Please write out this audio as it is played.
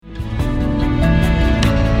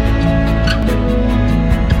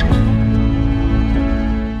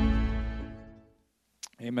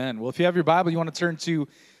Amen. Well, if you have your Bible, you want to turn to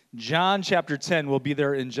John chapter 10. We'll be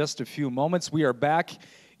there in just a few moments. We are back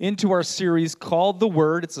into our series called The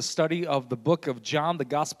Word. It's a study of the book of John, the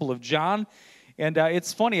Gospel of John. And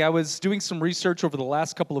it's funny, I was doing some research over the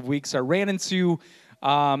last couple of weeks. I ran into,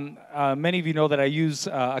 many of you know that I use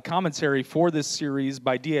a commentary for this series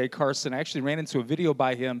by D.A. Carson. I actually ran into a video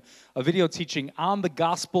by him, a video teaching on the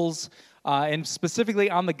Gospels, and specifically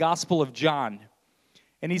on the Gospel of John.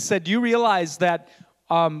 And he said, do you realize that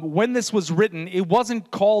when this was written, it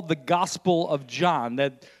wasn't called the Gospel of John,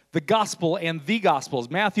 that the Gospel and the Gospels,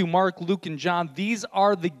 Matthew, Mark, Luke, and John, these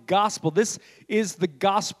are the Gospel. This is the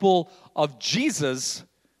Gospel of Jesus,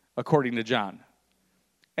 according to John.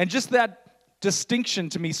 And just that distinction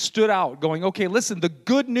to me stood out, going, okay, listen, the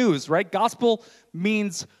good news, right? Gospel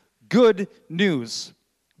means good news,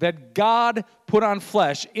 that God put on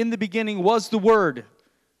flesh. In the beginning was the Word.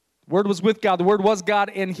 The Word was with God, the Word was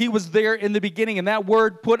God, and He was there in the beginning. And that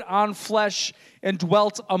Word put on flesh and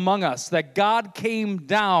dwelt among us. That God came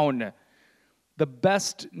down, the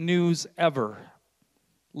best news ever.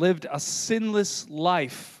 Lived a sinless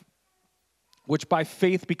life, which by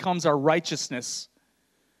faith becomes our righteousness.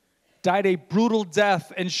 Died a brutal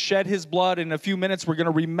death and shed His blood. In a few minutes, we're going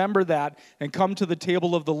to remember that and come to the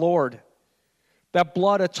table of the Lord. That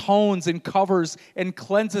blood atones and covers and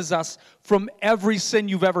cleanses us from every sin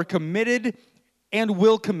you've ever committed and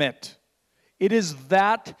will commit. It is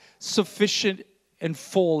that sufficient and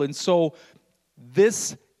full. And so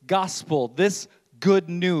this gospel, this good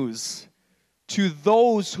news, to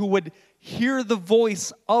those who would hear the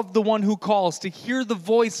voice of the one who calls, to hear the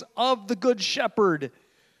voice of the good shepherd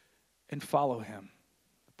and follow Him,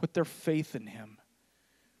 put their faith in Him,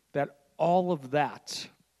 that all of that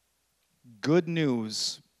good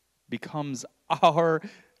news becomes our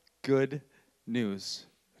good news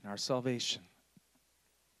and our salvation.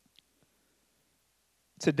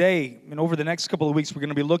 Today, and over the next couple of weeks, we're going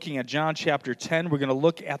to be looking at John chapter 10. We're going to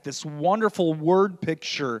look at this wonderful word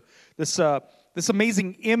picture, this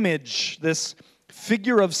amazing image, this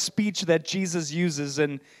figure of speech that Jesus uses,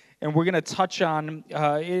 and we're going to touch on,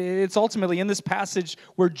 it's ultimately in this passage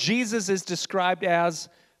where Jesus is described as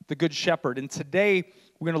the Good Shepherd. And today,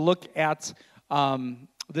 we're going to look at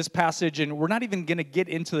this passage, and we're not even going to get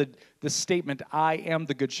into the statement, I am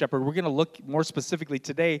the Good Shepherd. We're going to look more specifically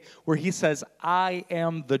today where He says, I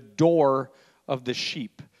am the door of the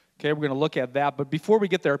sheep. Okay, we're going to look at that. But before we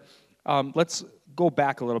get there, let's go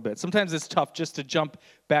back a little bit. Sometimes it's tough just to jump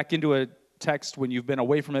back into a text when you've been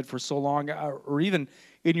away from it for so long, or even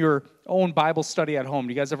in your own Bible study at home.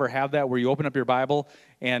 Do you guys ever have that where you open up your Bible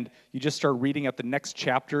and you just start reading at the next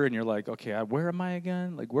chapter and you're like, okay, where am I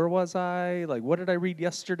again? Like, where was I? Like, what did I read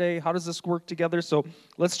yesterday? How does this work together? So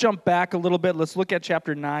let's jump back a little bit. Let's look at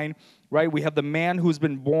chapter 9, right? We have the man who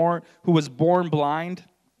was born blind.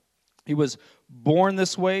 He was born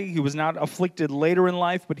this way. He was not afflicted later in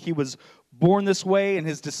life, but he was born this way. And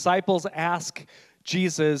his disciples ask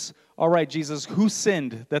Jesus, all right, Jesus, who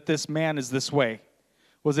sinned that this man is this way?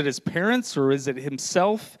 Was it his parents or is it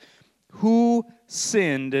himself? Who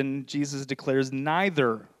sinned? And Jesus declares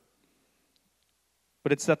neither.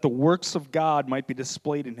 But it's that the works of God might be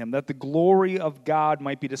displayed in him, that the glory of God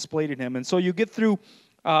might be displayed in him. And so you get through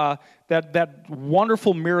that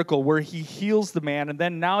wonderful miracle where He heals the man, and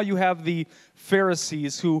then now you have the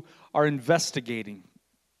Pharisees who are investigating.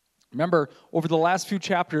 Remember, over the last few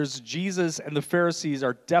chapters, Jesus and the Pharisees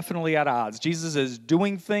are definitely at odds. Jesus is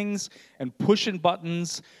doing things and pushing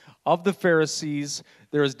buttons of the Pharisees.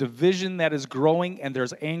 There is division that is growing, and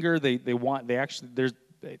there's anger. They want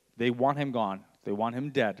Him gone. They want Him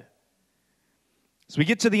dead. So we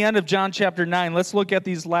get to the end of John chapter 9. Let's look at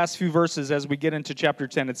these last few verses as we get into chapter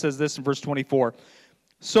 10. It says this in verse 24.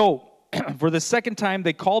 So, for the second time,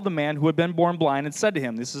 they called the man who had been born blind and said to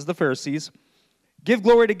him, this is the Pharisees, give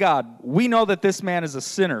glory to God. We know that this man is a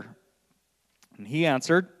sinner. And he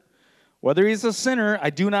answered, whether he's a sinner,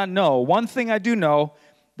 I do not know. One thing I do know,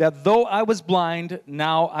 that though I was blind,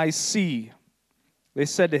 now I see. They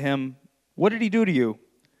said to him, what did he do to you?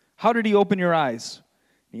 How did he open your eyes?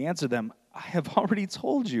 He answered them, I have already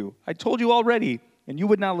told you. I told you already, and you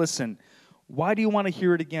would not listen. Why do you want to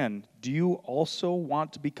hear it again? Do you also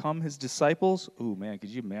want to become his disciples? Oh, man, could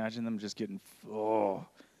you imagine them just getting,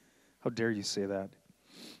 how dare you say that?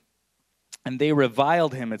 And they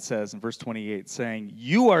reviled him, it says in verse 28, saying,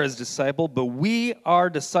 you are his disciple, but we are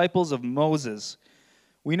disciples of Moses.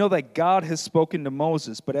 We know that God has spoken to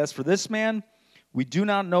Moses, but as for this man, we do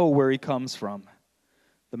not know where he comes from.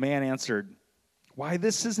 The man answered, why,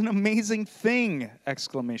 this is an amazing thing!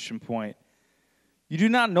 Exclamation point. You do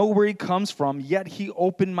not know where he comes from, yet he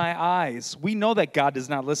opened my eyes. We know that God does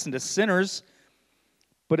not listen to sinners,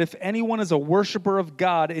 But if anyone is a worshiper of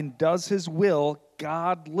God and does his will,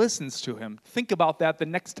 God listens to him. Think about that the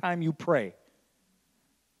next time you pray.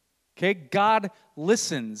 Okay, God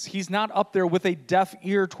listens. He's not up there with a deaf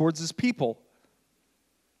ear towards his people.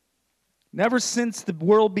 Never since the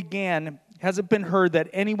world began has it been heard that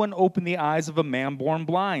anyone opened the eyes of a man born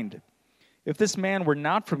blind. If this man were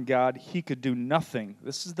not from God, he could do nothing.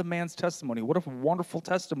 This is the man's testimony. What a wonderful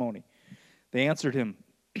testimony. They answered him,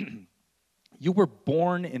 you were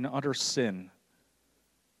born in utter sin,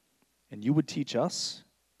 and you would teach us?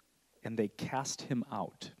 And they cast him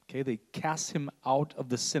out. Okay, they cast him out of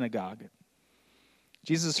the synagogue.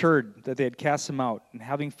 Jesus heard that they had cast him out, and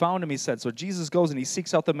having found him, he said, so Jesus goes and he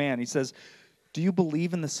seeks out the man. He says, do you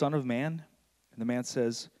believe in the Son of Man? And the man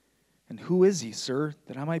says, and who is he, sir,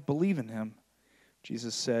 that I might believe in him?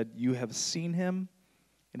 Jesus said, you have seen him,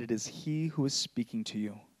 and it is he who is speaking to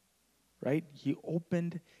you. Right? He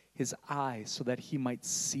opened his eyes so that he might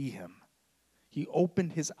see him. He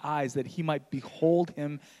opened his eyes that he might behold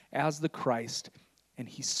him as the Christ, and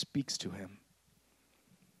he speaks to him.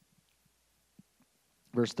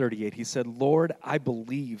 Verse 38, he said, Lord, I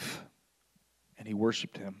believe. And he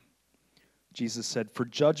worshiped him. Jesus said, for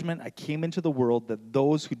judgment I came into the world that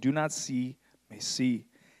those who do not see may see,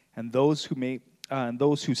 and those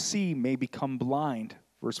who see may become blind.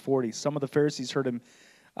 Verse 40, some of the Pharisees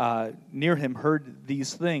near him heard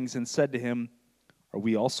these things and said to him, are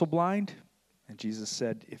we also blind? And Jesus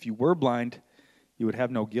said, if you were blind, you would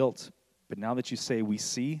have no guilt. But now that you say we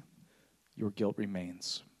see, your guilt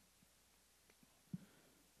remains.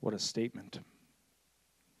 What a statement.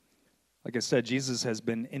 Like I said, Jesus has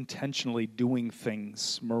been intentionally doing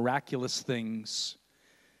things, miraculous things,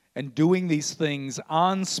 and doing these things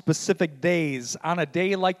on specific days, on a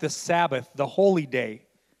day like the Sabbath, the holy day,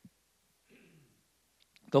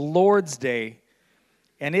 the Lord's Day,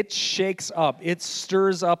 and it shakes up, it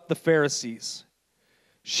stirs up the Pharisees,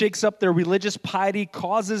 shakes up their religious piety,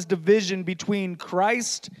 causes division between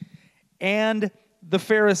Christ and the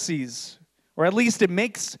Pharisees, or at least it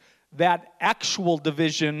makes that actual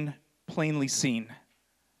division plainly seen.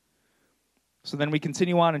 So then we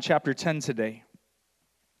continue on in chapter 10 today.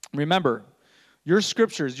 Remember, your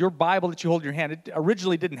scriptures, your Bible that you hold in your hand, it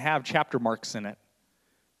originally didn't have chapter marks in it.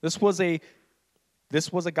 This was a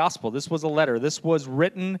gospel. This was a letter. This was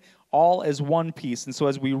written all as one piece. And so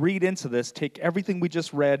as we read into this, take everything we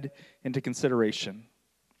just read into consideration.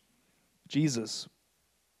 Jesus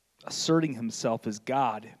asserting himself as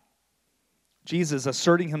God. Jesus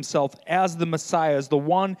asserting himself as the Messiah, as the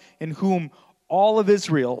one in whom all of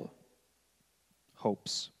Israel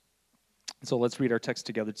hopes. And so let's read our text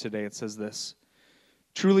together today. It says this,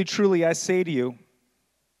 truly, truly, I say to you,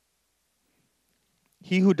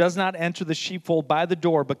 he who does not enter the sheepfold by the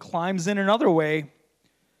door, but climbs in another way,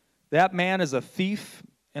 that man is a thief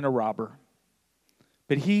and a robber.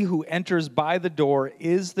 But he who enters by the door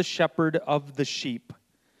is the shepherd of the sheep.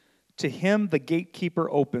 To him the gatekeeper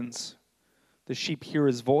opens. The sheep hear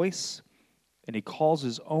his voice, and he calls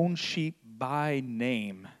his own sheep by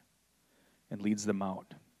name and leads them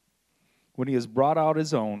out. When he has brought out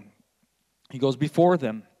his own, he goes before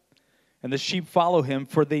them, and the sheep follow him,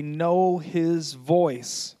 for they know his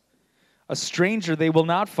voice. A stranger they will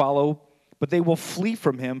not follow, but they will flee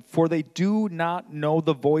from him, for they do not know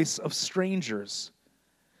the voice of strangers.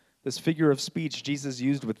 This figure of speech Jesus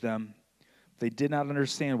used with them. They did not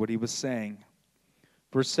understand what he was saying.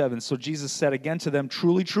 Verse 7, so Jesus said again to them,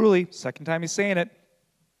 truly, truly, second time he's saying it,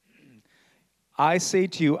 I say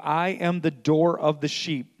to you, I am the door of the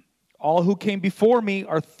sheep. All who came before me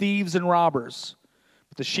are thieves and robbers,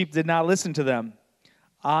 but the sheep did not listen to them.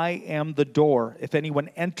 I am the door. If anyone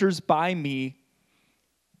enters by me,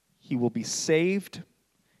 he will be saved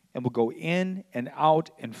and will go in and out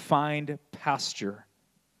and find pasture.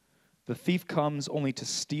 The thief comes only to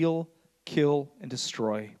steal, kill, and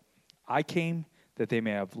destroy. I came that they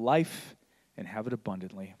may have life and have it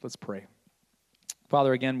abundantly. Let's pray.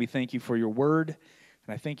 Father, again, we thank you for your word,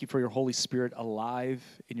 and I thank you for your Holy Spirit alive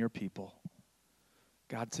in your people.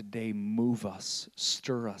 God, today move us,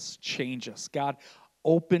 stir us, change us. God,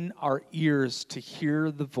 open our ears to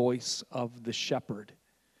hear the voice of the shepherd.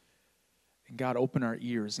 And God, open our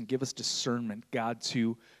ears and give us discernment, God,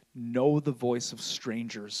 to know the voice of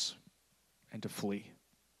strangers and to flee.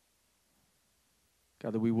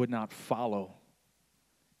 God, that we would not follow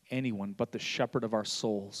anyone but the shepherd of our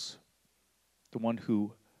souls, the one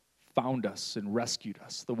who found us and rescued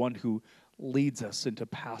us, the one who leads us into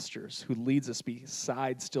pastures, who leads us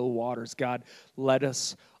beside still waters. God, let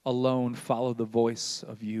us alone follow the voice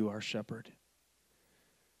of you, our shepherd.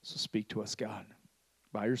 So speak to us, God,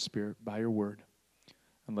 by your Spirit, by your word,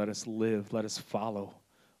 and let us live, let us follow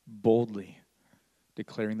boldly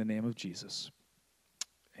declaring the name of Jesus.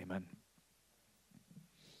 Amen.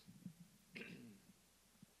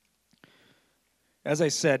 As I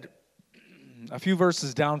said, a few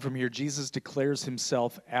verses down from here, Jesus declares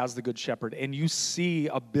himself as the Good Shepherd. And you see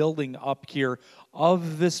a building up here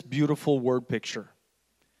of this beautiful word picture,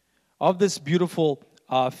 of this beautiful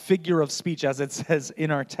figure of speech, as it says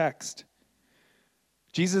in our text.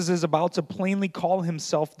 Jesus is about to plainly call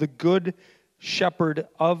himself the Good Shepherd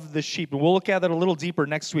of the sheep. And we'll look at that a little deeper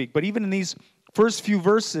next week. But even in these first few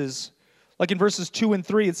verses, like in verses 2 and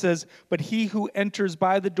 3, it says, "But he who enters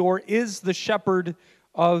by the door is the shepherd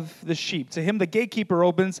of the sheep. To him the gatekeeper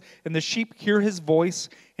opens, and the sheep hear his voice,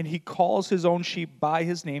 and he calls his own sheep by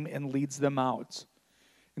his name and leads them out."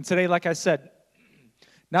 And today, like I said,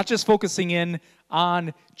 not just focusing in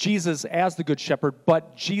on Jesus as the Good Shepherd,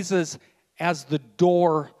 but Jesus as the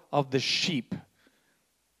door of the sheep.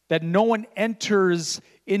 That no one enters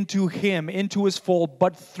into him, into his fold,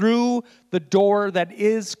 but through the door that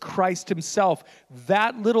is Christ himself.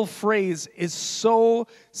 That little phrase is so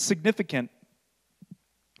significant.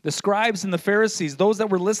 The scribes and the Pharisees, those that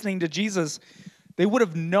were listening to Jesus, they would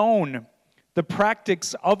have known the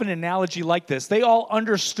practice of an analogy like this. They all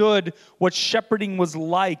understood what shepherding was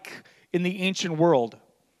like in the ancient world.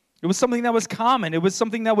 It was something that was common. It was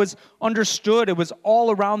something that was understood. It was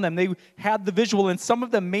all around them. They had the visual, and some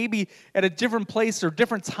of them maybe at a different place or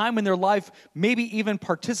different time in their life, maybe even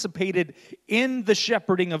participated in the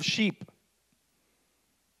shepherding of sheep.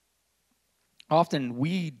 Often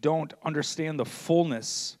we don't understand the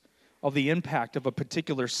fullness of the impact of a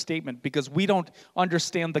particular statement because we don't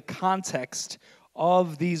understand the context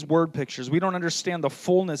of these word pictures. We don't understand the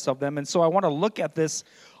fullness of them. And so I want to look at this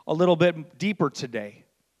a little bit deeper today.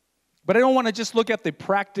 But I don't want to just look at the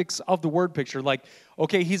practice of the word picture, like,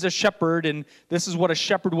 okay, he's a shepherd, and this is what a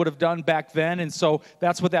shepherd would have done back then, and so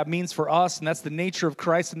that's what that means for us, and that's the nature of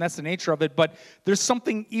Christ, and that's the nature of it. But there's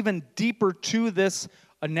something even deeper to this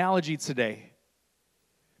analogy today.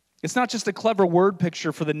 It's not just a clever word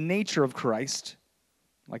picture for the nature of Christ.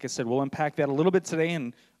 Like I said, we'll unpack that a little bit today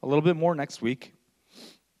and a little bit more next week.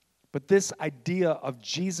 But this idea of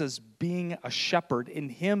Jesus being a shepherd,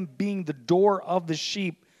 and him being the door of the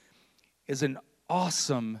sheep, is an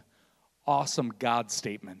awesome, awesome God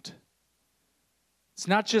statement. It's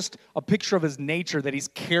not just a picture of his nature that he's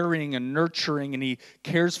caring and nurturing and he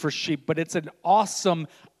cares for sheep, but it's an awesome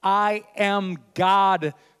I am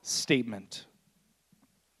God statement.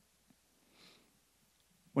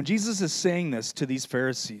 When Jesus is saying this to these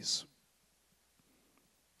Pharisees,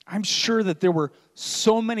 I'm sure that there were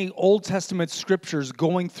so many Old Testament scriptures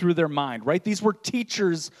going through their mind, right? These were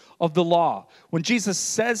teachers of the law. When Jesus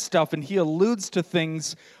says stuff and he alludes to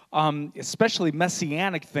things, especially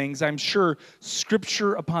messianic things, I'm sure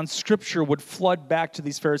scripture upon scripture would flood back to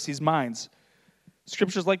these Pharisees' minds.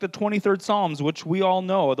 Scriptures like the 23rd Psalms, which we all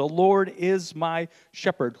know, "The Lord is my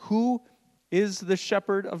shepherd." Who is the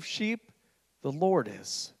shepherd of sheep? The Lord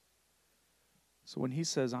is. So when he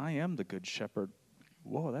says, "I am the good shepherd,"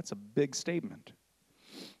 whoa, that's a big statement.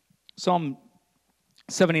 Psalm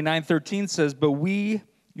 79:13 says, "But we,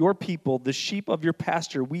 your people, the sheep of your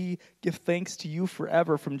pasture, we give thanks to you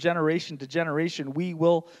forever. From generation to generation, we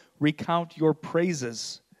will recount your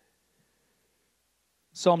praises."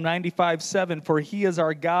 Psalm 95:7, "For he is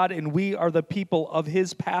our God, and we are the people of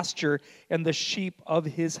his pasture and the sheep of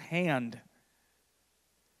his hand."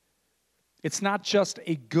 It's not just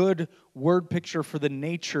a good word picture for the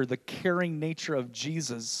nature, the caring nature of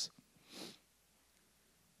Jesus.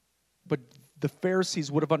 But the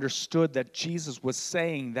Pharisees would have understood that Jesus was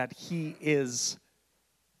saying that he is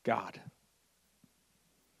God.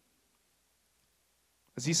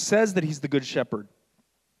 As he says that he's the good shepherd,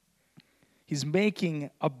 he's making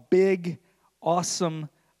a big, awesome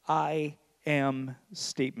I am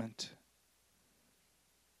statement.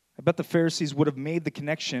 I bet the Pharisees would have made the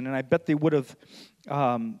connection, and I bet they would have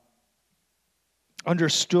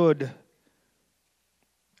understood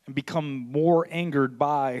and become more angered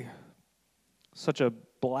by such a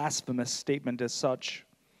blasphemous statement as such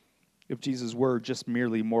if Jesus were just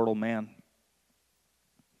merely mortal man.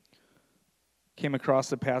 Came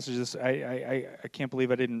across the passages. I can't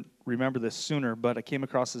believe I didn't remember this sooner, but I came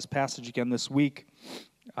across this passage again this week.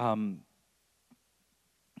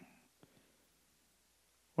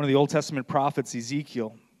 One of the Old Testament prophets,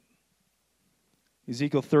 Ezekiel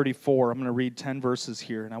 34. I'm going to read 10 verses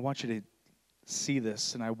here, and I want you to see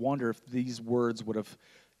this, and I wonder if these words would have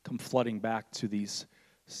come flooding back to these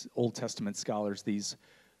Old Testament scholars, these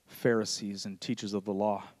Pharisees and teachers of the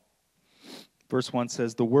law. Verse 1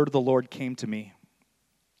 says, "The word of the Lord came to me,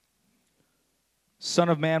 Son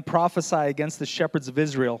of man, prophesy against the shepherds of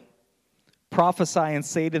Israel. Prophesy and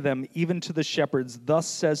say to them, even to the shepherds, thus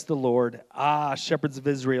says the Lord, ah, shepherds of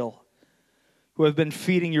Israel, who have been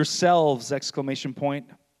feeding yourselves, exclamation point.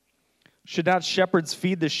 Should not shepherds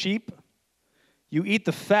feed the sheep? You eat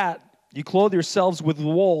the fat, you clothe yourselves with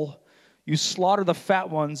wool, you slaughter the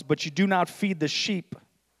fat ones, but you do not feed the sheep.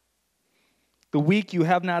 The weak you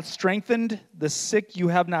have not strengthened, the sick you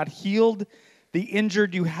have not healed, the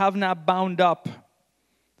injured you have not bound up,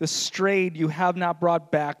 the strayed you have not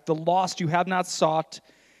brought back, the lost you have not sought,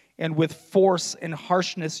 and with force and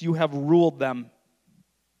harshness you have ruled them.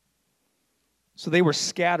 So they were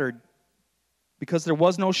scattered because there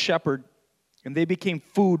was no shepherd, and they became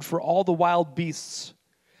food for all the wild beasts.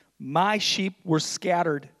 My sheep were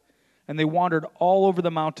scattered, and they wandered all over the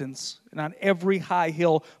mountains and on every high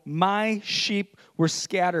hill. My sheep were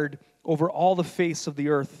scattered over all the face of the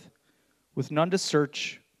earth, with none to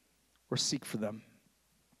search or seek for them.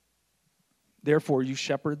 Therefore, you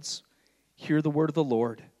shepherds, hear the word of the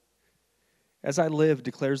Lord. As I live,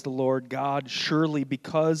 declares the Lord God, surely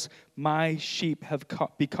because my sheep have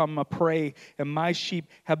become a prey, and my sheep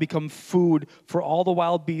have become food for all the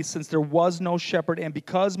wild beasts, since there was no shepherd, and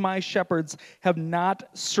because my shepherds have not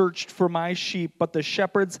searched for my sheep, but the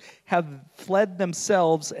shepherds have fled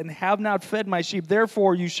themselves and have not fed my sheep.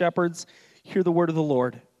 Therefore, you shepherds, hear the word of the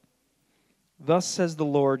Lord. Thus says the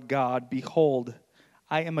Lord God, behold,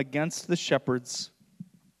 I am against the shepherds,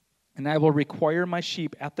 and I will require my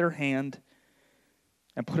sheep at their hand,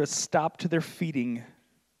 and put a stop to their feeding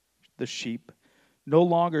the sheep. No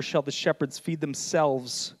longer shall the shepherds feed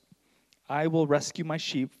themselves. I will rescue my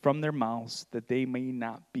sheep from their mouths, that they may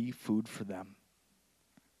not be food for them.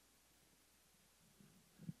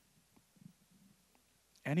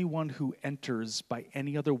 Anyone who enters by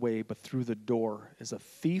any other way but through the door is a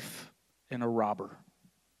thief and a robber.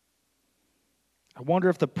 I wonder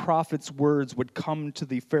if the prophet's words would come to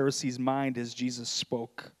the Pharisees' mind as Jesus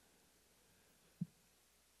spoke.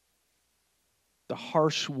 The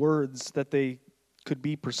harsh words that they could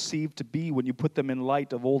be perceived to be when you put them in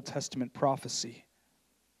light of Old Testament prophecy.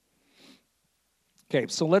 Okay,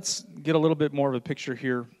 so let's get a little bit more of a picture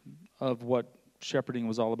here of what shepherding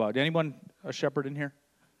was all about. Anyone a shepherd in here?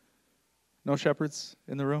 No shepherds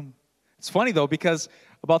in the room? It's funny, though, because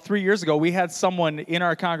about 3 years ago, we had someone in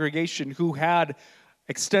our congregation who had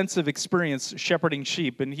extensive experience shepherding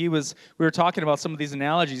sheep, and we were talking about some of these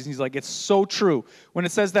analogies, and he's like, it's so true. When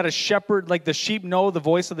it says that a shepherd, like the sheep know the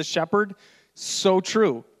voice of the shepherd, so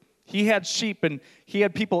true. He had sheep, and he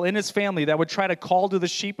had people in his family that would try to call to the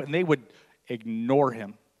sheep, and they would ignore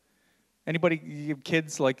him. Anybody, you have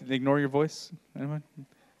kids, like, ignore your voice? Anyone?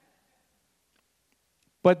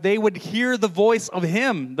 But they would hear the voice of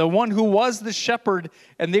him, the one who was the shepherd,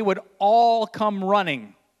 and they would all come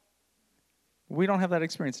running. We don't have that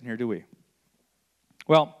experience in here, do we?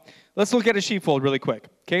 Well, let's look at a sheepfold really quick.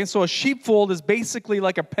 Okay, so a sheepfold is basically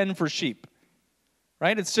like a pen for sheep,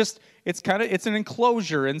 right? It's an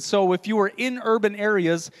enclosure. And so if you were in urban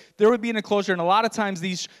areas, there would be an enclosure. And a lot of times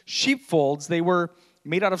these sheepfolds, they were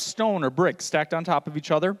made out of stone or brick stacked on top of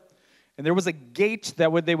each other. And there was a gate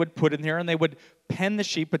that they would put in there, and they would pen the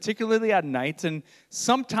sheep, particularly at night. And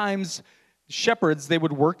sometimes shepherds, they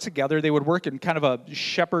would work together. They would work in kind of a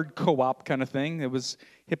shepherd co-op kind of thing. It was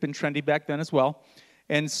hip and trendy back then as well.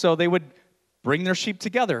 And so they would bring their sheep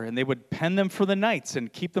together, and they would pen them for the nights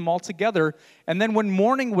and keep them all together. And then when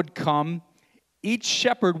morning would come, each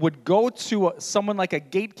shepherd would go to someone like a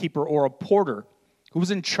gatekeeper or a porter who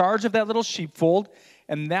was in charge of that little sheepfold,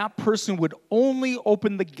 and that person would only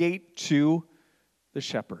open the gate to the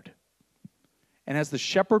shepherd. And as the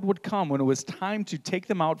shepherd would come, when it was time to take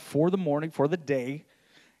them out for the morning, for the day,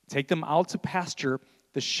 take them out to pasture,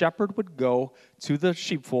 the shepherd would go to the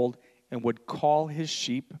sheepfold and would call his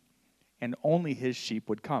sheep, and only his sheep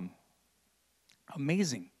would come.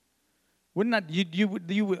 Amazing. Wouldn't that,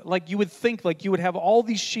 you would think like you would have all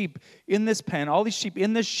these sheep in this pen, all these sheep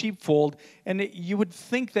in this sheepfold, and you would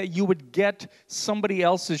think that you would get somebody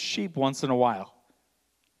else's sheep once in a while.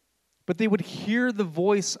 But they would hear the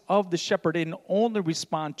voice of the shepherd and only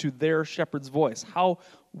respond to their shepherd's voice. How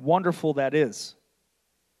wonderful that is.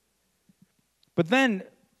 But then,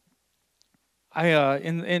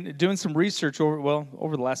 in doing some research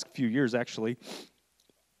over the last few years, actually,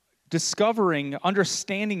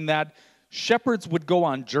 understanding that shepherds would go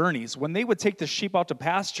on journeys. When they would take the sheep out to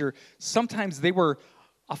pasture, sometimes they were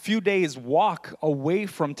a few days walk away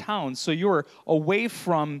from town. So you were away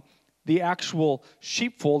from the actual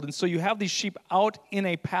sheepfold, and so you have these sheep out in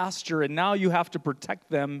a pasture, and now you have to protect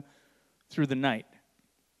them through the night.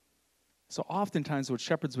 So oftentimes what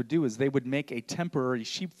shepherds would do is they would make a temporary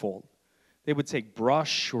sheepfold. They would take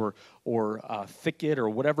brush or thicket or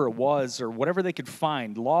whatever it was, or whatever they could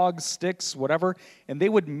find, logs, sticks, whatever, and they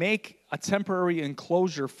would make a temporary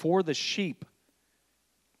enclosure for the sheep.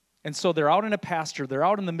 And so they're out in a pasture, they're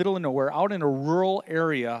out in the middle of nowhere, out in a rural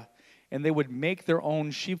area, and they would make their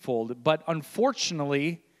own sheepfold. But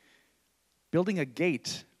unfortunately, building a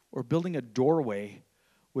gate or building a doorway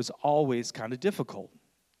was always kind of difficult.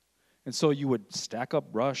 And so you would stack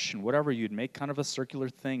up brush and whatever, you'd make kind of a circular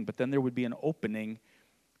thing, but then there would be an opening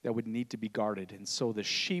that would need to be guarded. And so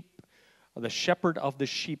the shepherd of the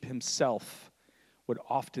sheep himself would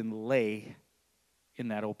often lay in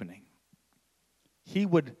that opening. He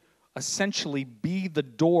would essentially be the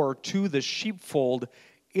door to the sheepfold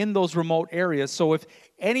in those remote areas. So if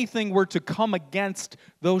anything were to come against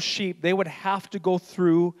those sheep, they would have to go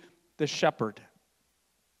through the shepherd.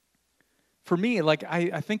 For me, like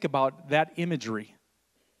I think about that imagery.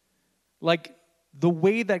 Like the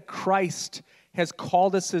way that Christ has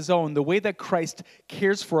called us his own, the way that Christ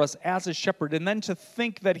cares for us as a shepherd, and then to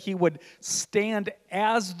think that he would stand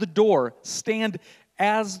as the door, stand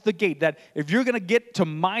as the gate, that if you're going to get to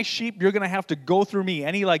my sheep, you're going to have to go through me.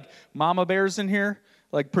 Any like mama bears in here?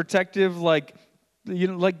 Like protective, like, you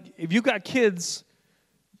know, like if you got kids,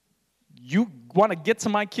 you want to get to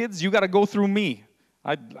my kids, you got to go through me.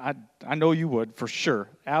 I know you would, for sure.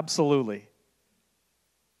 Absolutely.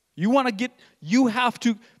 We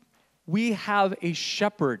have a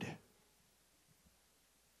shepherd.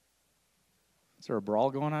 Is there a brawl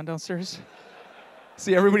going on downstairs?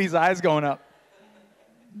 See everybody's eyes going up.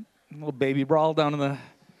 A little baby brawl down in the...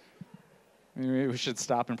 Maybe we should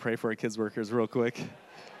stop and pray for our kids' workers real quick.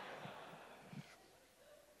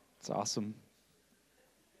 It's awesome.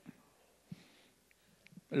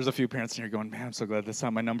 There's a few parents in here going, man, I'm so glad that's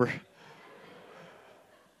not my number.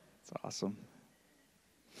 It's awesome.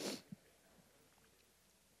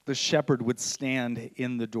 The shepherd would stand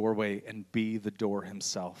in the doorway and be the door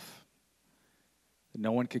himself.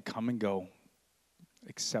 No one could come and go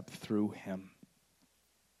except through him.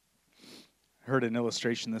 I heard an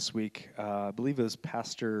illustration this week. I believe it was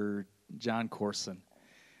Pastor John Corson.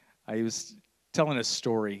 He was telling a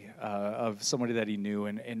story of somebody that he knew,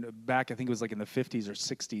 and back, I think it was like in the 50s or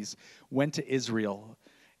 60s, went to Israel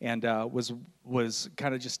and was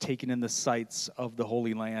kind of just taking in the sights of the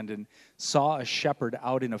Holy Land and saw a shepherd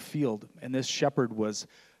out in a field, and this shepherd was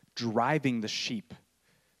driving the sheep,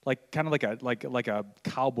 like kind of like a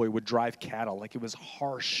cowboy would drive cattle. Like it was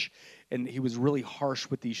harsh, and he was really harsh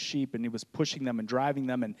with these sheep, and he was pushing them and driving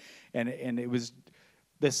them, and it was.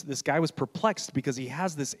 This guy was perplexed because he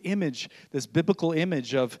has this image, this biblical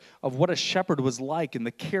image of what a shepherd was like and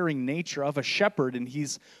the caring nature of a shepherd. And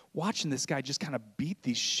he's watching this guy just kind of beat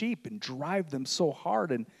these sheep and drive them so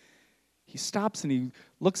hard. And he stops and he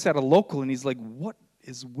looks at a local and he's like, what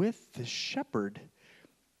is with the shepherd?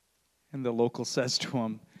 And the local says to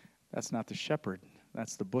him, that's not the shepherd,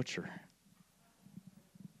 that's the butcher.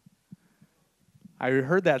 I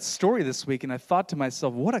heard that story this week, and I thought to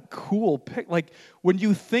myself, what a cool pic. Like, when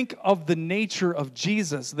you think of the nature of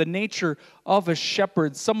Jesus, the nature of a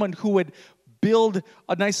shepherd, someone who would build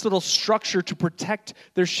a nice little structure to protect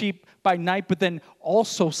their sheep by night, but then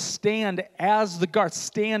also stand as the guard,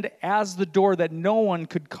 stand as the door that no one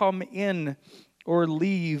could come in or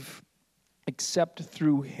leave except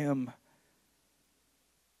through him.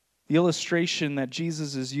 The illustration that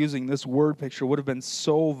Jesus is using, this word picture, would have been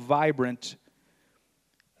so vibrant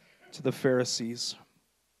to the Pharisees,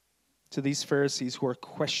 to these Pharisees who are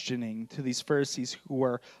questioning, to these Pharisees who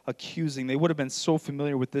are accusing. They would have been so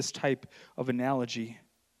familiar with this type of analogy.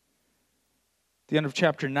 At the end of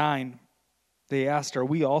chapter 9, they asked, are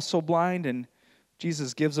we also blind? And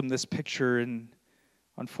Jesus gives them this picture, and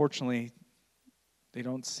unfortunately, they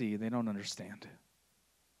don't see, they don't understand.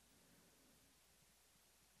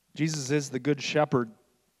 Jesus is the good shepherd,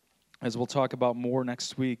 as we'll talk about more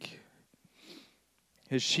next week.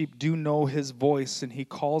 His sheep do know his voice, and he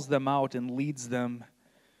calls them out and leads them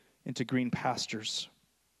into green pastures.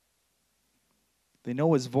 They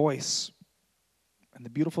know his voice. And the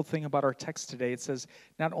beautiful thing about our text today, it says,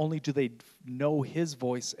 not only do they know his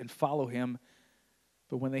voice and follow him,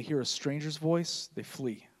 but when they hear a stranger's voice, they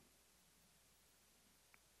flee.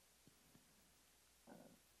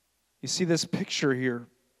 You see this picture here.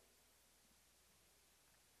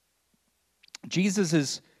 Jesus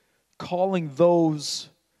is calling those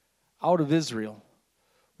out of Israel.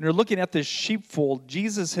 When you're looking at this sheepfold,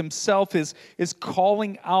 Jesus himself is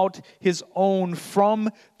calling out his own from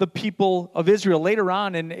the people of Israel. Later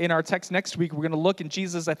on in our text next week, we're going to look, and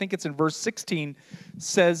Jesus, I think it's in verse 16,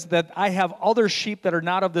 says that I have other sheep that are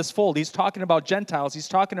not of this fold. He's talking about Gentiles. He's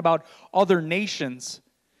talking about other nations.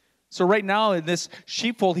 So right now in this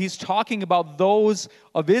sheepfold, he's talking about those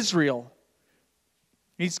of Israel.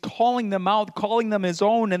 He's calling them out, calling them his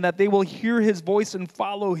own, and that they will hear his voice and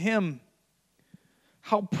follow him.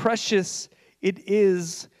 How precious it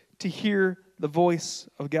is to hear the voice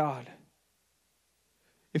of God.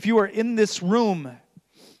 If you are in this room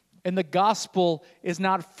and the gospel is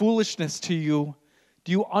not foolishness to you,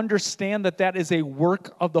 do you understand that that is a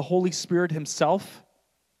work of the Holy Spirit himself?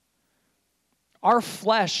 Our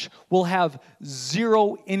flesh will have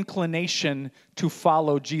zero inclination to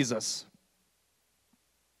follow Jesus.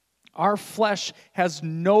 Our flesh has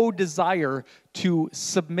no desire to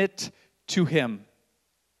submit to him.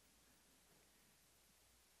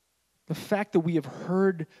 The fact that we have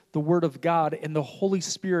heard the word of God and the Holy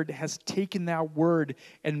Spirit has taken that word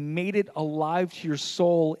and made it alive to your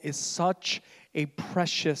soul is such a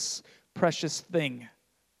precious, precious thing. I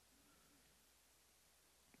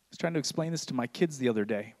was trying to explain this to my kids the other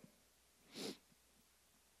day.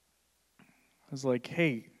 I was like,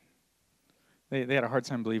 hey, they had a hard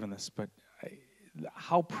time believing this, but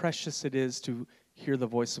how precious it is to hear the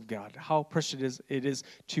voice of God. How precious it is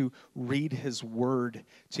to read his word,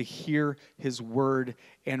 to hear his word,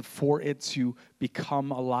 and for it to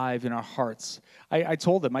become alive in our hearts. I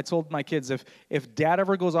told my kids, if dad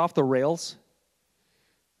ever goes off the rails,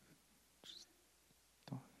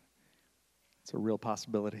 it's a real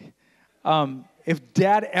possibility. If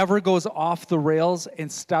dad ever goes off the rails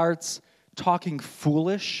and starts talking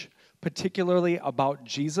foolish, particularly about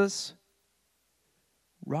Jesus,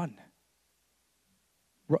 run.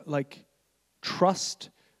 Like, trust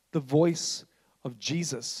the voice of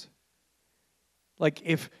Jesus. Like,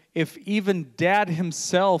 if even dad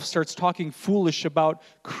himself starts talking foolish about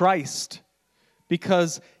Christ,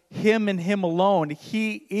 because him and him alone,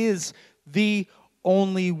 he is the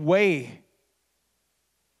only way.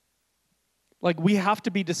 Like, we have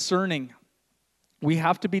to be discerning. We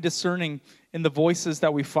have to be discerning in the voices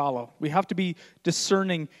that we follow. We have to be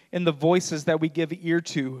discerning in the voices that we give ear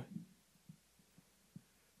to.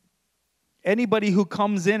 Anybody who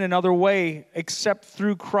comes in another way except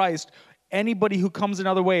through Christ, anybody who comes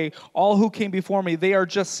another way, all who came before me, they are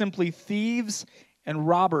just simply thieves and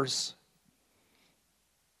robbers.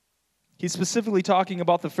 He's specifically talking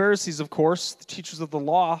about the Pharisees, of course, the teachers of the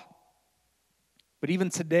law. But even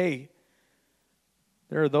today,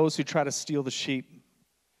 there are those who try to steal the sheep,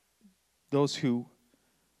 those who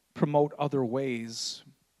promote other ways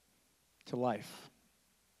to life.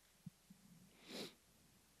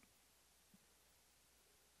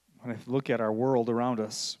 When I look at our world around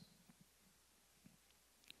us,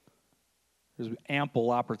 there's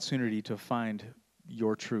ample opportunity to find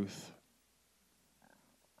your truth.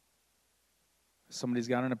 Somebody's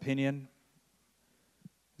got an opinion,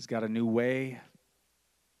 has got a new way,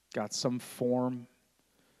 got some form,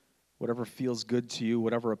 whatever feels good to you,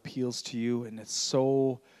 whatever appeals to you, and it's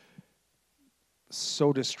so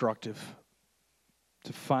destructive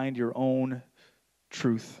to find your own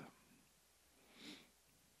truth.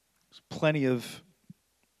 There's plenty of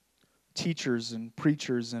teachers and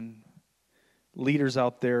preachers and leaders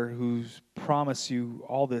out there who promise you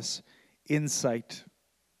all this insight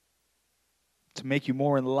to make you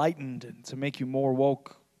more enlightened and to make you more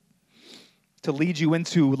woke, to lead you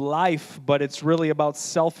into life, but it's really about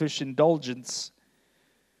selfish indulgence.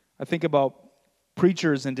 I think about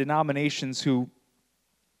preachers and denominations who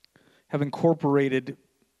have incorporated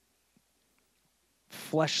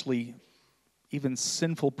fleshly, even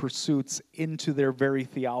sinful pursuits into their very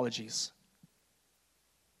theologies.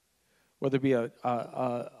 Whether it be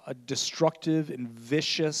a destructive and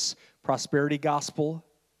vicious prosperity gospel,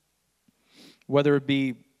 whether it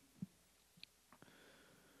be,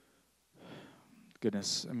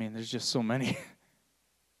 goodness, I mean, there's just so many.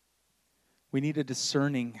 We need a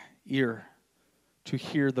discerning ear to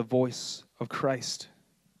hear the voice of Christ.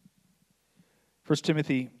 1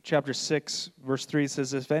 Timothy chapter 6, verse 3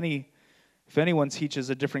 says, If anyone teaches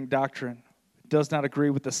a different doctrine, it does not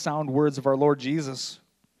agree with the sound words of our Lord Jesus,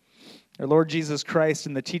 our Lord Jesus Christ,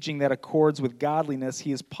 in the teaching that accords with godliness,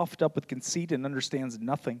 he is puffed up with conceit and understands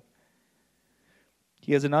nothing.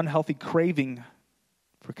 He has an unhealthy craving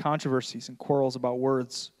for controversies and quarrels about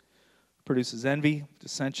words, produces envy,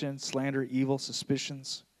 dissension, slander, evil,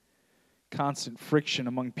 suspicions, constant friction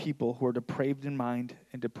among people who are depraved in mind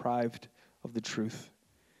and deprived of the truth,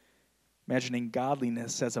 imagining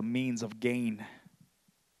godliness as a means of gain,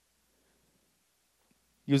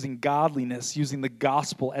 using godliness, using the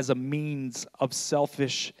gospel as a means of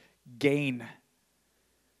selfish gain.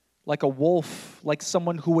 like a wolf, like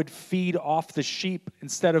someone who would feed off the sheep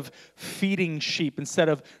instead of feeding sheep, instead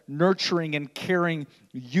of nurturing and caring,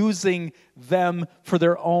 using them for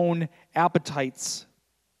their own appetites.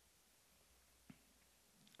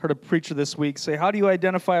 Heard a preacher this week say, how do you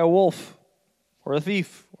identify a wolf or a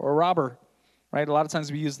thief or a robber? Right? A lot of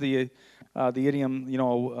times we use the idiom,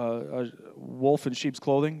 a wolf in sheep's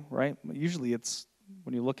clothing, right? Usually it's,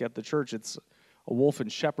 when you look at the church, it's a wolf in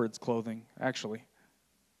shepherd's clothing, actually.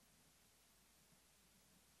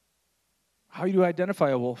 How do you identify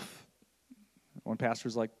a wolf? One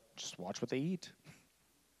pastor's like, just watch what they eat.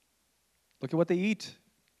 Look at what they eat.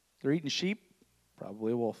 They're eating sheep,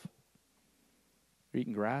 probably a wolf. They're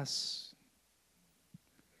eating grass,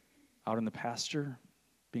 out in the pasture,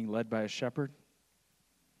 being led by a shepherd,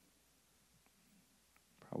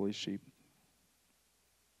 probably sheep.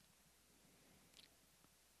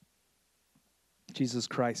 Jesus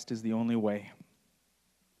Christ is the only way.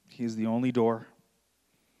 He is the only door.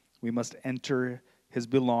 We must enter his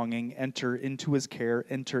belonging, enter into his care,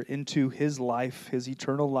 enter into his life, his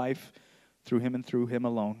eternal life, through him and through him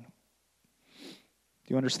alone.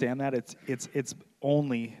 Do you understand that? It's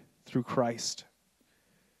only through Christ.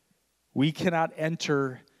 We cannot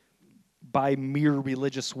enter by mere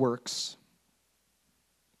religious works.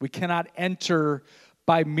 We cannot enter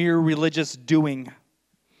by mere religious doing.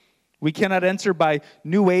 We cannot enter by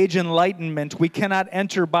New Age enlightenment. We cannot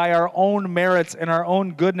enter by our own merits and our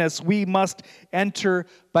own goodness. We must enter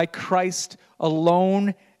by Christ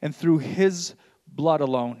alone and through his blood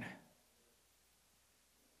alone.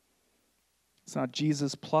 It's not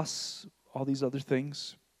Jesus plus all these other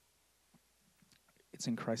things. It's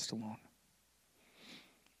in Christ alone.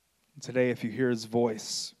 And today, if you hear his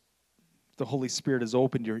voice, the Holy Spirit has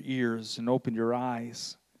opened your ears and opened your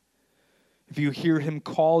eyes. If you hear him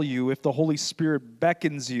call you, if the Holy Spirit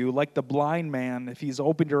beckons you like the blind man, if he's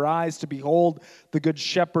opened your eyes to behold the good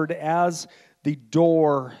shepherd as the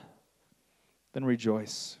door, then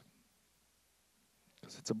rejoice.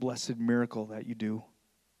 Because it's a blessed miracle that you do.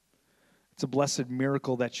 It's a blessed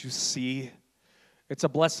miracle that you see. It's a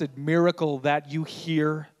blessed miracle that you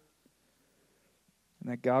hear.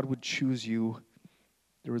 And that God would choose you.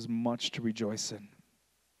 There is much to rejoice in.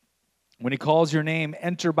 When he calls your name,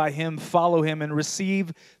 enter by him, follow him, and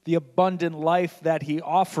receive the abundant life that he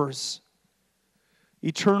offers.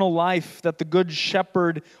 Eternal life that the good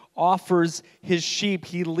shepherd offers his sheep.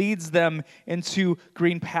 He leads them into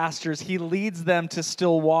green pastures. He leads them to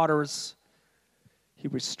still waters. He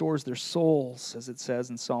restores their souls, as it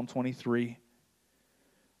says in Psalm 23.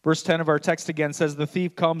 Verse 10 of our text again says, the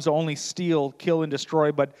thief comes to only steal, kill, and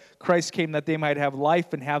destroy, but Christ came that they might have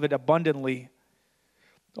life and have it abundantly.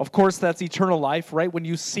 Of course, that's eternal life, right? When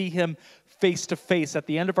you see him face to face at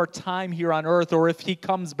the end of our time here on earth, or if he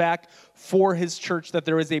comes back for his church, that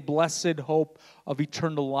there is a blessed hope of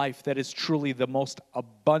eternal life that is truly the most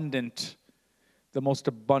abundant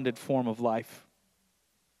form of life.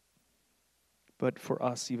 But for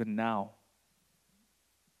us, even now,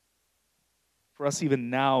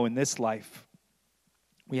 in this life,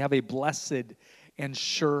 we have a blessed and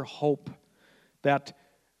sure hope that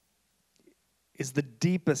is the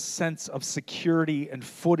deepest sense of security and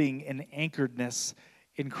footing and anchoredness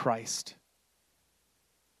in Christ.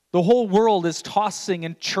 The whole world is tossing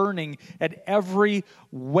and churning at every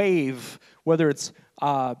wave, whether it's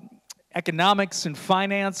economics and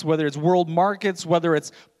finance, whether it's world markets, whether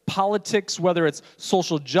it's politics, whether it's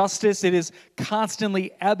social justice. It is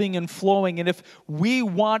constantly ebbing and flowing. And if we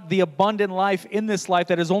want the abundant life in this life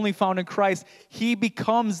that is only found in Christ, he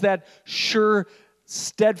becomes that sure,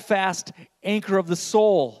 steadfast anchor of the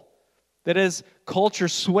soul, that as culture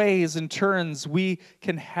sways and turns, we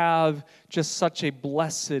can have just such a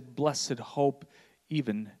blessed hope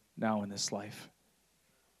even now in this life.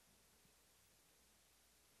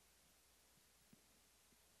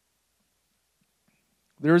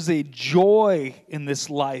 There's a joy in this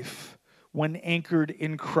life when anchored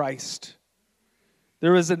in Christ.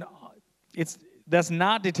 There is that's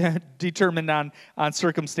not determined on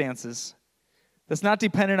circumstances. That's not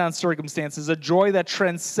dependent on circumstances, a joy that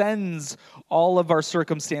transcends all of our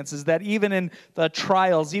circumstances, that even in the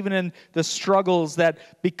trials, even in the struggles, that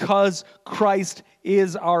because Christ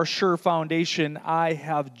is our sure foundation, I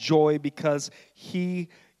have joy because he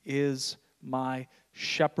is my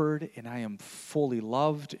shepherd and I am fully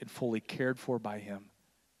loved and fully cared for by him.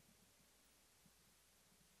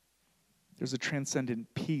 There's a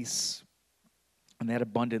transcendent peace and that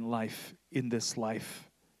abundant life in this life.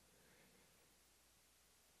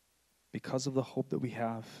 Because of the hope that we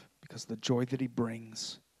have, because of the joy that he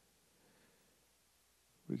brings,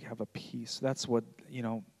 we have a peace. That's what, we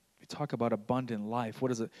talk about abundant life.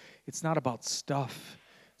 What is it? It's not about stuff.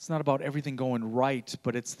 It's not about everything going right,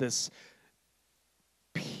 but it's this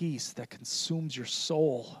peace that consumes your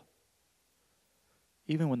soul.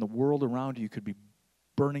 Even when the world around you could be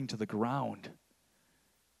burning to the ground,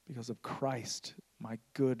 because of Christ, my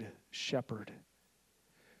good shepherd.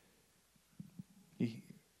 You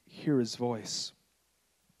hear his voice.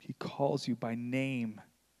 He calls you by name.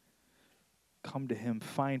 Come to him.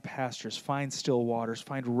 Find pastures. Find still waters.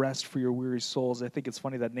 Find rest for your weary souls. I think it's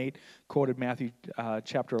funny that Nate quoted Matthew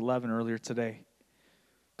chapter 11 earlier today.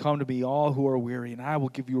 Come to me, all who are weary, and I will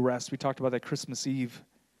give you rest. We talked about that Christmas Eve.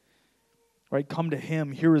 Right? Come to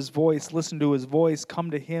him. Hear his voice. Listen to his voice.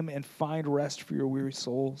 Come to him and find rest for your weary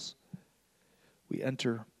souls. We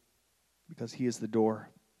enter because he is the door.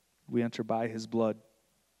 We enter by his blood.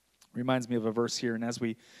 Reminds me of a verse here, and as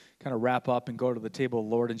we kind of wrap up and go to the table of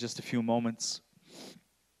the Lord in just a few moments, I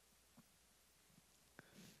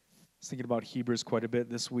was thinking about Hebrews quite a bit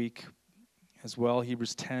this week as well.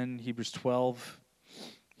 Hebrews 10, Hebrews 12,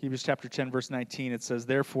 Hebrews chapter 10, verse 19. It says,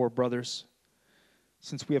 "Therefore, brothers,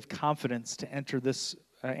 since we have confidence to enter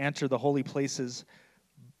the holy places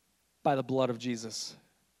by the blood of Jesus."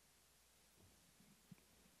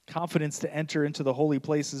 Confidence to enter into the holy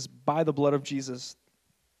places by the blood of Jesus.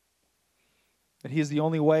 That he is the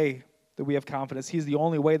only way that we have confidence. He is the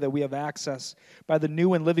only way that we have access. By the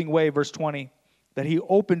new and living way, verse 20, that he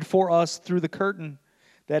opened for us through the curtain,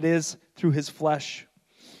 that is, through his flesh.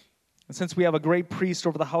 And since we have a great priest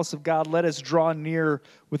over the house of God, let us draw near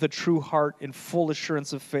with a true heart in full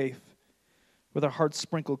assurance of faith, with our hearts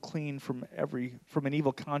sprinkled clean from an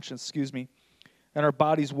evil conscience, and our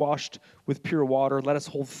bodies washed with pure water. Let us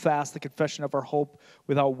hold fast the confession of our hope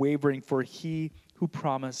without wavering, for he who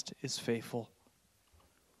promised is faithful.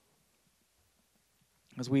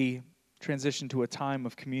 As we transition to a time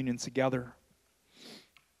of communion together,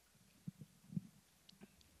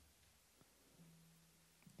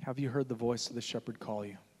 have you heard the voice of the shepherd call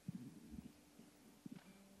you?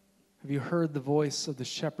 Have you heard the voice of the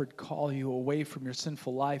shepherd call you away from your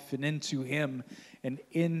sinful life and into him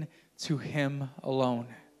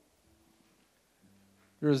alone?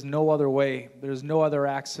 There is no other way. There is no other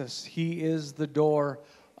access. He is the door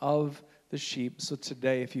of the sheep. So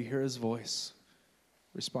today, if you hear his voice,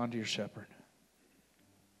 respond to your shepherd.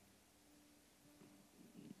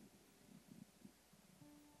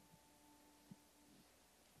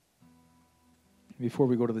 Before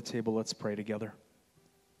we go to the table, let's pray together.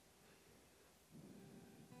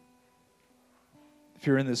 If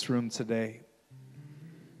you're in this room today,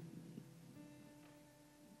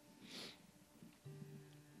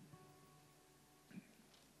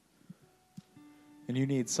 and you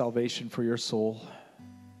need salvation for your soul,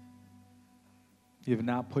 you have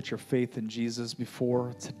not put your faith in Jesus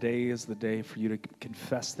before, today is the day for you to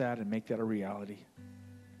confess that and make that a reality.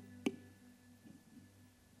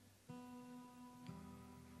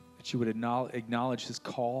 That you would acknowledge his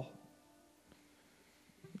call,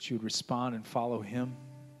 that you would respond and follow him.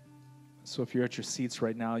 So if you're at your seats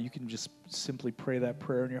right now, you can just simply pray that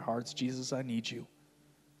prayer in your hearts. Jesus, I need you.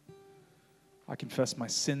 I confess my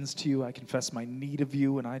sins to you. I confess my need of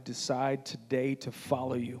you, and I decide today to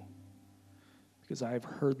follow you because I have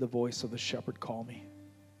heard the voice of the shepherd call me.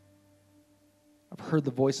 I've heard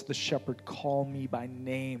the voice of the shepherd call me by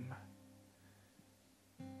name.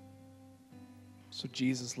 So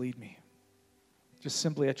Jesus, lead me. Just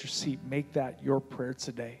simply at your seat, make that your prayer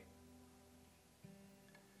today.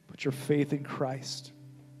 Put your faith in Christ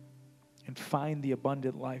and find the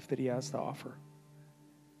abundant life that he has to offer.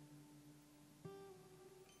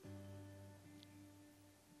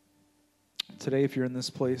 Today, if you're in this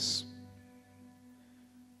place,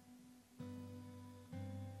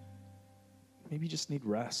 maybe you just need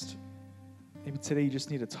rest. Maybe today you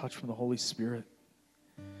just need a touch from the Holy Spirit.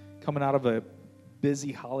 Coming out of a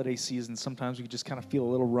busy holiday season, sometimes we just kind of feel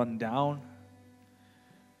a little run down.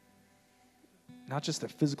 Not just a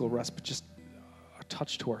physical rest, but just a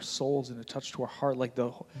touch to our souls and a touch to our heart. Like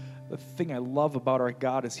the thing I love about our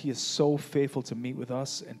God is he is so faithful to meet with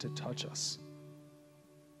us and to touch us.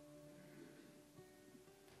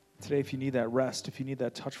 Today, if you need that rest, if you need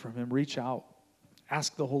that touch from him, reach out.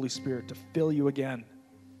 Ask the Holy Spirit to fill you again,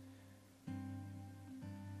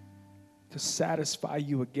 to satisfy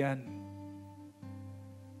you again.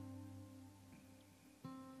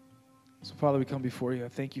 So, Father, we come before you. I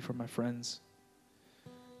thank you for my friends.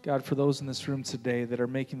 God, for those in this room today that are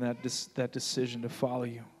making that decision to follow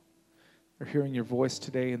you. They're hearing your voice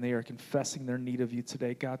today and they are confessing their need of you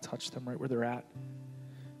today. God, touch them right where they're at.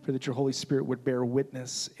 Pray that your Holy Spirit would bear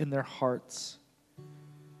witness in their hearts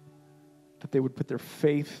that they would put their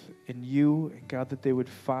faith in you, and God, that they would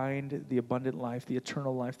find the abundant life, the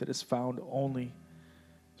eternal life that is found only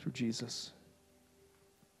through Jesus.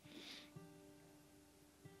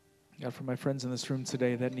 God, for my friends in this room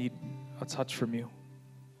today that need a touch from you,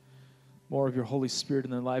 more of your Holy Spirit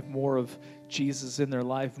in their life, more of Jesus in their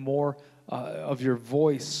life, more of your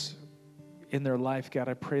voice in their life, God,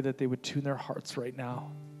 I pray that they would tune their hearts right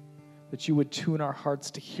now, that you would tune our hearts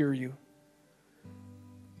to hear you,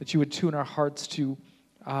 that you would tune our hearts to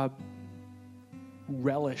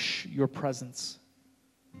relish your presence,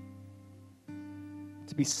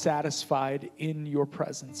 to be satisfied in your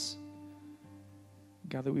presence.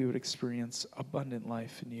 God, that we would experience abundant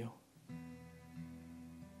life in you.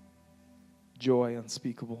 Joy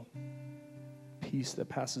unspeakable, peace that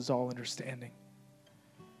passes all understanding,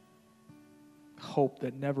 hope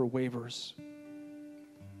that never wavers.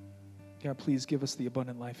 God, please give us the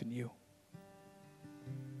abundant life in you.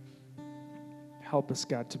 Help us,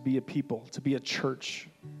 God, to be a people, to be a church,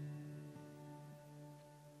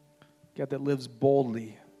 God, that lives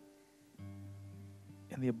boldly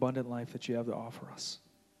in the abundant life that you have to offer us.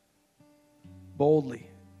 Boldly,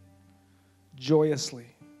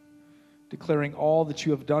 joyously, declaring all that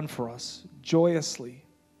you have done for us, joyously,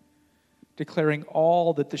 declaring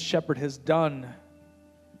all that the shepherd has done,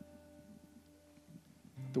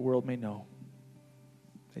 that the world may know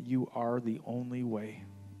that you are the only way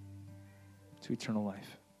to eternal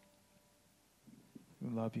life. We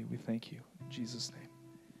love you. We thank you. In Jesus' name,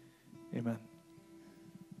 amen.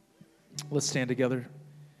 Let's stand together.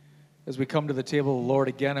 As we come to the table of the Lord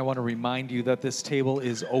again, I want to remind you that this table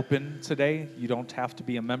is open today. You don't have to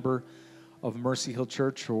be a member of Mercy Hill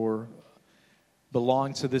Church or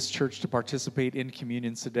belong to this church to participate in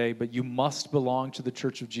communion today, but you must belong to the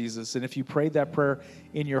Church of Jesus. And if you prayed that prayer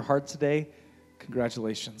in your heart today,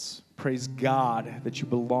 congratulations. Praise God that you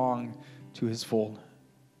belong to his fold,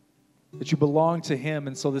 that you belong to him.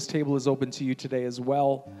 And so this table is open to you today as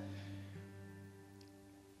well.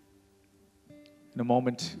 In a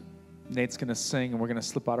moment, Nate's going to sing, and we're going to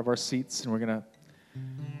slip out of our seats, and we're going to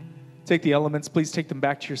take the elements. Please take them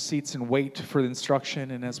back to your seats and wait for the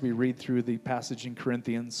instruction. And as we read through the passage in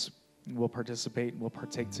Corinthians, we'll participate and we'll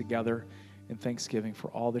partake together in thanksgiving for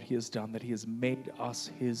all that he has done, that he has made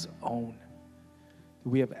us his own.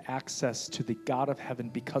 We have access to the God of heaven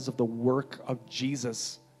because of the work of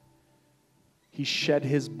Jesus. He shed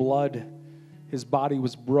his blood. His body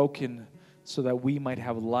was broken so that we might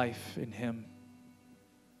have life in him.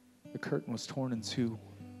 The curtain was torn in two.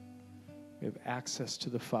 We have access to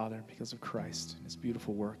the Father because of Christ and his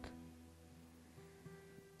beautiful work.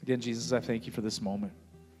 Again, Jesus, I thank you for this moment.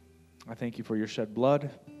 I thank you for your shed blood.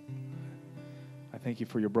 I thank you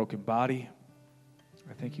for your broken body.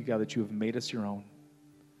 I thank you, God, that you have made us your own.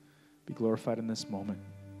 Be glorified in this moment.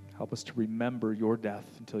 Help us to remember your death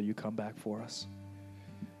until you come back for us.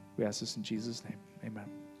 We ask this in Jesus' name. Amen.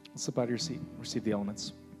 Slip out of your seat and receive the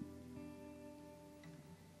elements.